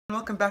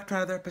Welcome back to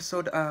another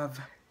episode of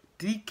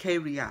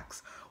DK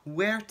Reacts,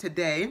 where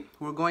today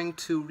we're going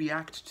to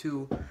react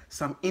to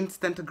some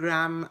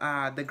Instagram,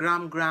 the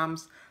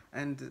grams,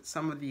 and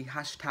some of the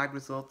hashtag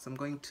results. I'm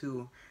going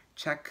to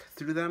check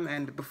through them,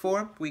 and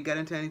before we get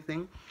into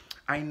anything,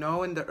 I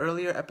know in the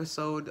earlier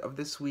episode of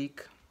this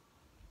week,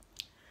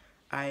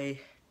 I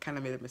kind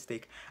of made a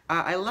mistake.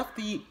 I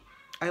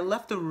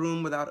left the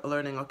room without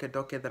alerting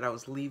Okedoke that I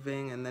was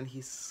leaving, and then he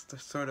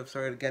sort of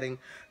started getting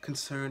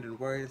concerned and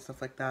worried and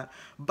stuff like that.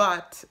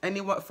 But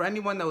for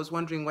anyone that was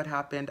wondering what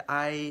happened,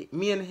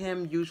 me and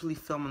him usually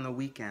film on the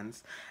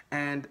weekends,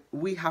 and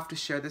we have to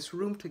share this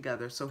room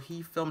together. So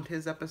he filmed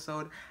his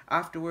episode.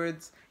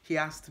 Afterwards, he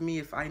asked me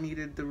if I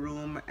needed the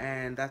room,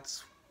 and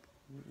that's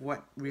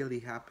what really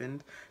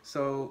happened.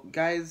 So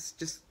guys,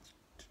 just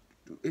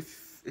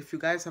if you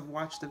guys have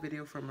watched the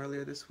video from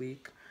earlier this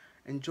week,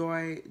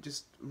 enjoy,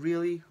 just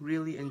really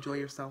enjoy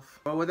yourself.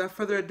 But without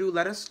further ado,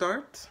 let us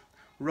start.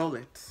 Roll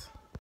it.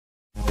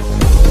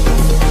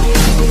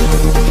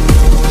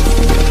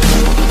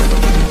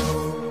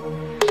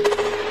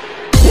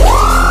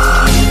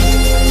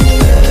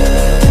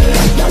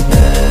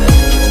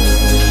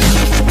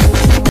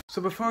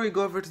 So before we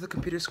go over to the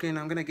computer screen,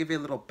 I'm gonna give you a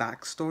little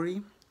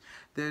backstory.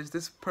 There's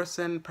this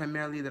person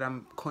primarily that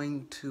I'm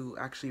going to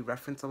actually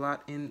reference a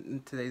lot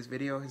in today's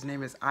video. His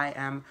name is I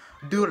Am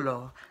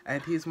Durlo,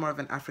 and he's more of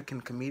an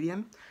African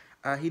comedian.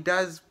 He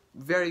does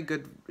very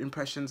good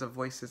impressions of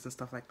voices and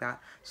stuff like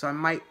that, so I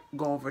might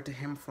go over to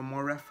him for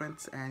more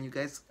reference, and you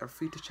guys are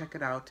free to check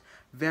it out.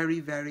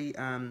 Very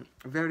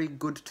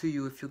good to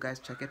you if you guys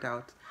check it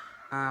out.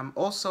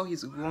 Also,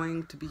 he's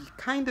going to be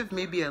kind of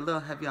maybe a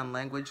little heavy on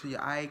language.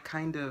 I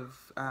kind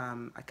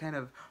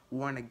of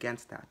warn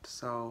against that.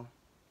 So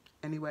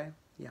anyway,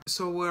 yeah.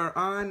 So we're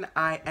on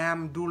I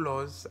Am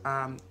Dulo's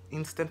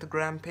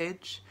Instagram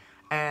page,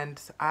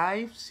 and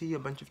I see a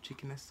bunch of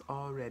cheekiness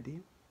already.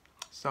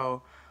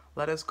 So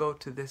let us go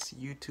to this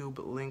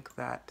YouTube link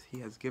that he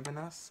has given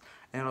us,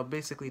 and it'll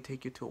basically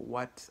take you to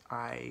what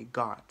I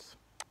got.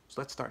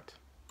 So let's start.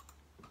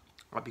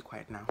 I'll be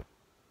quiet now.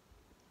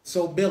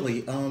 So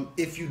Billy,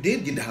 if you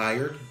did get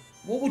hired,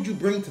 what would you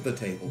bring to the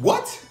table?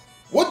 What?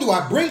 What do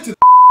I bring to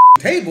the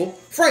table?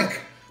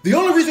 Frank, the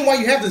only reason why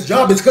you have this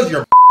job is because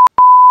you're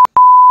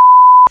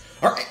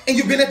and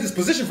you've been at this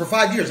position for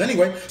 5 years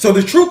anyway. So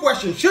the true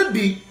question should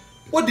be,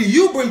 what do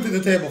you bring to the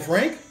table,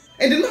 Frank?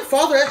 And did my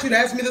father ask you to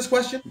ask me this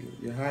question?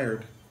 You're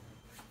hired.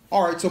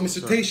 All right, so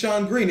Mr.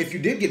 Tayshawn Green, if you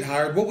did get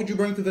hired, what would you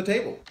bring to the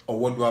table? Oh,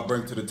 what do I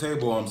bring to the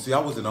table? See, I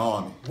was in the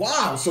army.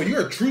 Wow, so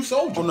you're a true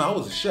soldier. Oh, no, I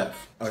was a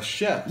chef. A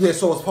chef? Yeah,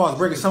 so as far as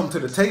bringing something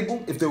to the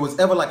table, if there was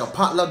ever like a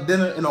potluck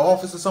dinner in the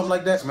office or something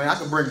like that, man, I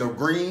could bring the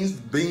greens,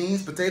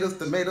 beans, potatoes,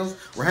 tomatoes,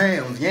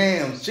 hams,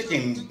 yams,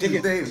 chicken,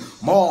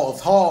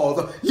 malls,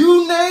 halls,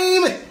 you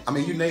name it. I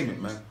mean, you name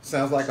it, man.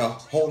 Sounds like a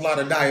whole lot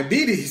of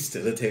diabetes to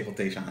the table,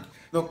 Tayshawn.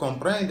 No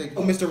comprende.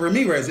 Oh, Mr.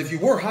 Ramirez, if you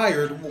were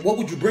hired, what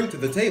would you bring to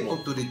the table?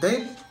 Oh, to the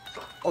table?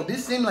 Oh,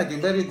 this seemed like a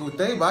very good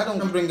table. I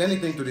don't bring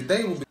anything to the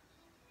table.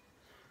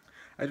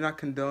 I do not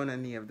condone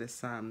any of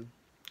this. I'm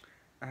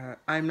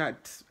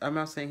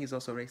not saying he's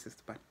also racist,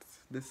 but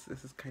this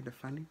is kind of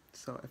funny.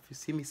 So if you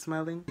see me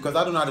smiling, because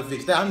I don't know how to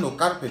fix that. I'm no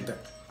carpenter.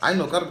 I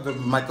know carpenter.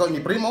 My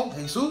primo,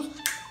 Jesus,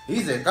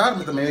 he's a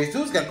carpenter, man.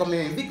 Jesus can come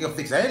in and he can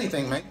fix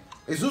anything, man.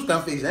 Jesus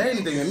can fix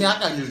anything. I mean, I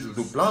can just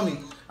do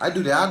plumbing. I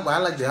do the agua. I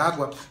like the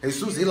agua.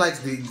 Jesus, he likes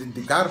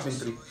the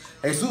carpentry.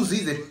 Jesus,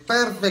 he's a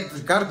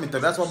perfect carpenter.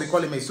 That's why we call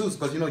him Jesus,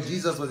 because you know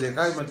Jesus was a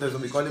carpenter, so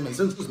we call him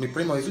Jesus. My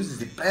primo Jesus is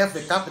the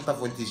perfect carpenter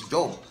for this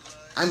job.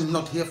 I'm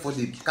not here for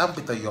the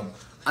carpenter job.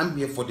 I'm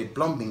here for the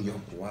plumbing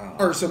job. Wow.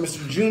 All right, so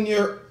Mr.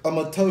 Junior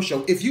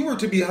Amatosho, if you were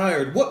to be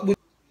hired, what would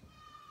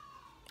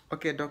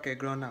okay,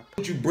 grown up. What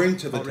would you bring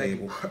to the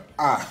table?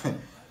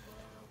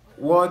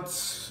 What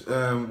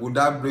would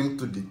I bring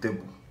to the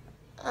table?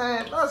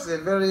 That's a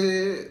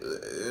very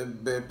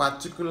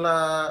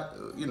particular,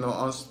 you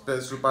know,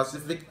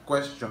 specific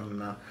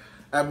question.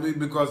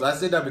 Because I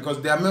say that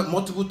because there are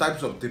multiple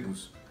types of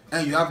tables,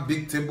 and you have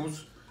big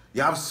tables,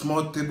 you have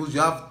small tables,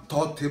 you have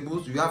tall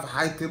tables, you have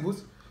high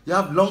tables, you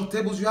have long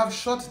tables, you have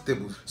short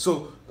tables.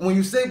 So when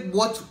you say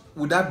what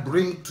would I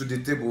bring to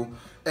the table,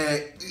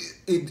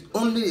 it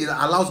only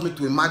allows me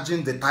to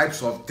imagine the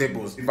types of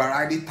tables, the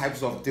variety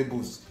types of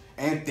tables,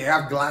 and they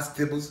have glass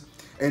tables.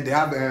 And they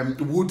have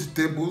wood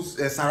tables,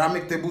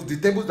 ceramic tables. The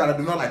tables that I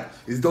do not like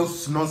is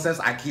those nonsense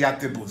IKEA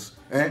tables.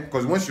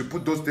 Because once you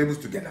put those tables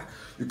together,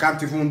 you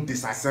can't even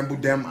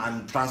disassemble them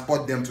and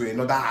transport them to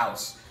another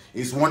house.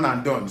 It's one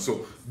and done.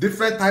 So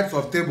different types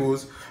of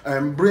tables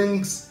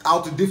brings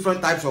out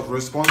different types of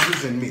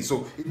responses in me.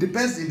 So it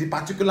depends in the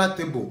particular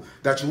table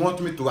that you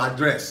want me to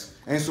address.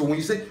 And so when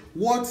you say,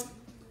 what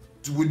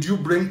would you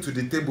bring to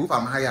the table if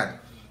I'm hired?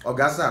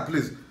 Ogasa,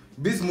 please.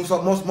 Be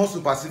more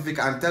specific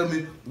and tell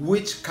me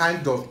which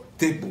kind of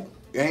table,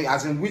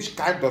 as in which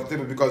kind of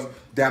table, because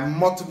there are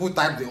multiple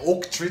types, the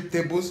oak tree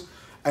tables,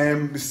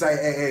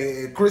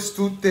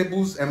 crystal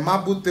tables, and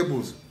marble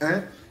tables,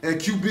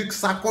 cubic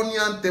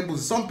zirconian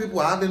tables. Some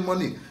people are having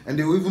money and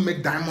they will even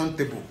make diamond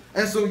table,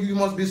 and so you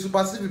must be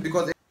specific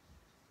because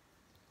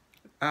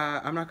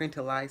I'm not going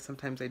to lie,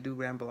 sometimes I do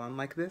ramble on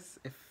like this.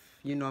 If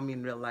you know me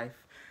in real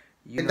life,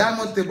 you A know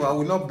diamond table, I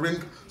will not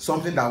bring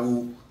something that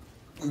will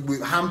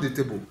harm the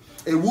table.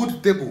 A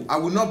wood table, I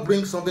will not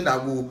bring something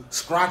that will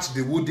scratch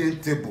the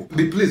wooden table.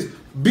 Please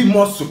be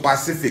more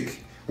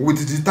specific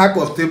with the type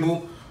of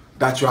table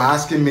that you are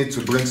asking me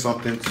to bring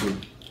something to.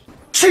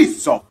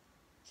 Jesus!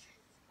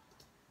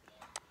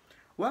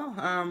 Well,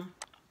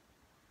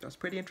 that was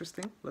pretty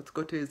interesting. Let's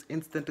go to his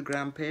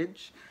Instagram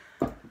page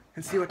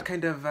and see what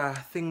kind of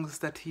things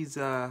that he's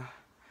tabling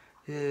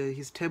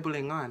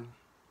on.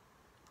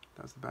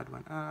 That was a bad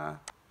one.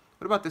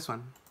 What about this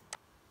one?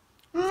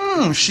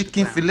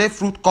 Chicken fillet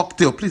fruit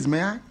cocktail. Please,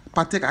 may I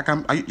partake? I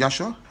can. Are you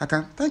sure? I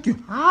can. Thank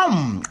you.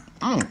 I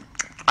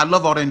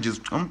love oranges.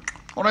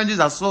 Oranges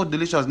are so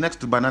delicious next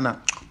to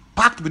banana,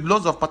 packed with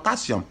loads of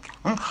potassium.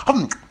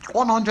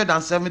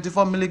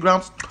 174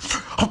 milligrams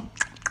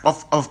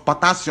of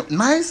potassium.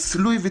 Nice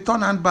Louis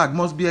Vuitton handbag.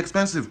 Must be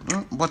expensive,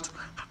 but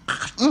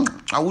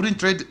I wouldn't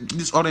trade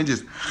these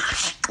oranges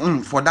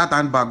for that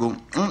handbag.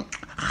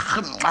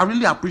 I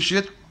really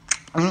appreciate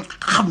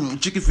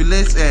Chicken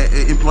Filet's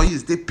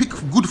employees. They pick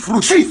good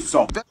fruit.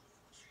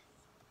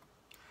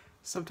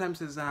 Sometimes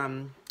his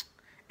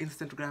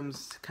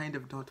Instagrams kind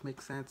of don't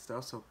make sense.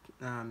 Also,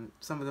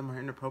 some of them are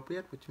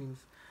inappropriate, which means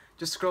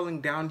just scrolling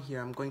down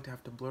here, I'm going to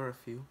have to blur a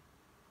few.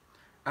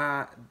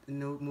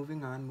 No,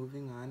 moving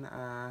on.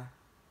 I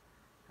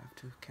have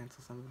to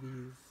cancel some of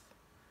these.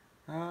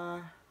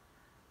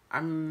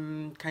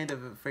 I'm kind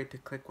of afraid to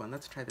click one.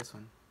 Let's try this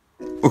one.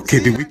 Okay,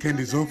 the weekend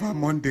is over.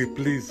 Monday,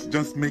 please.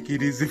 Just make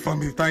it easy for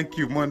me. Thank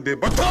you, Monday.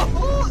 But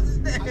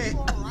Tuesday!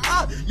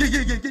 Yeah.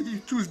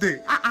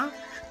 Tuesday.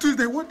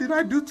 Tuesday, what did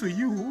I do to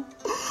you?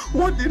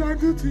 What did I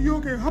do to you?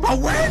 Okay, how about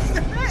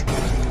Wednesday?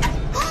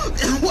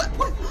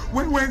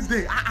 When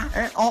Wednesday?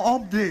 All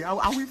day.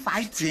 Are we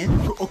fighting?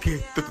 Okay.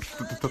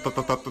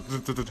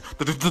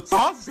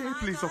 Thursday,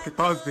 please. Okay,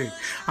 Thursday.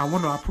 I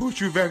want to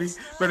approach you very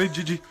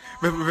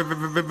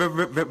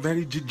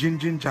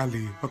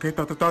gingerly. Okay,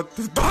 Thursday,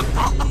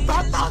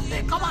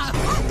 come on.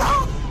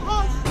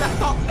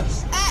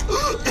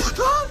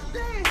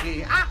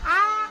 Thursday.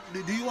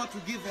 Do you want to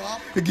give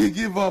up?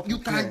 Give up. You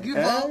can't give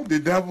up. The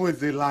devil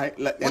is a liar.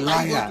 What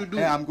are you going to do?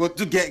 I'm going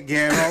to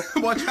get up.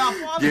 Watch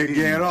out.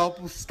 Get up.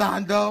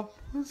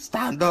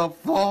 Stand up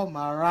for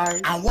my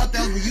right. And what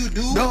else will you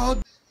do? No.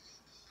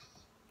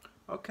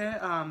 Okay,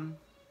 I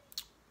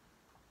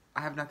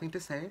have nothing to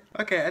say.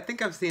 Okay, I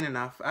think I've seen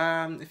enough.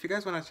 If you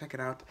guys want to check it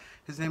out,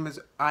 his name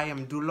is I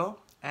Am Dulo,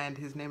 and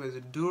his name is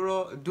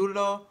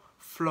Dulo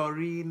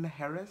Florine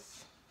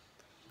Harris.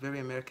 Very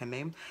American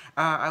name.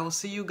 I will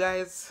see you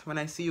guys when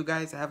I see you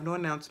guys. I have no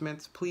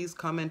announcements. Please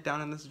comment down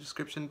in the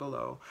description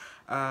below.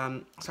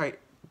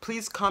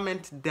 Please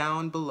comment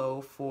down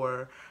below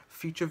for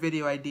future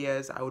video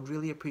ideas. I would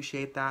really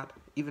appreciate that,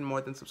 even more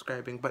than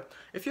subscribing. But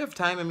if you have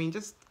time, I mean,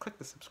 just click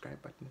the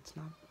subscribe button. It's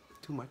not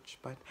too much.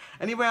 But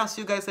anyway, I'll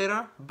see you guys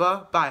later.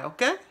 Bye,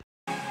 okay?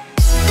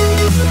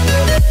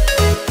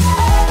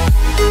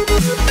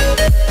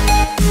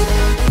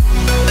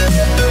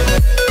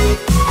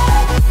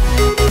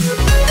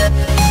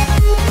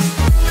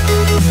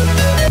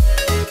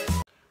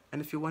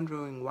 And if you're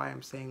wondering why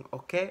I'm saying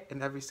okay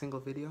in every single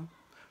video,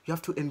 you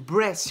have to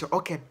embrace your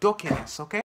okay dokeness, okay?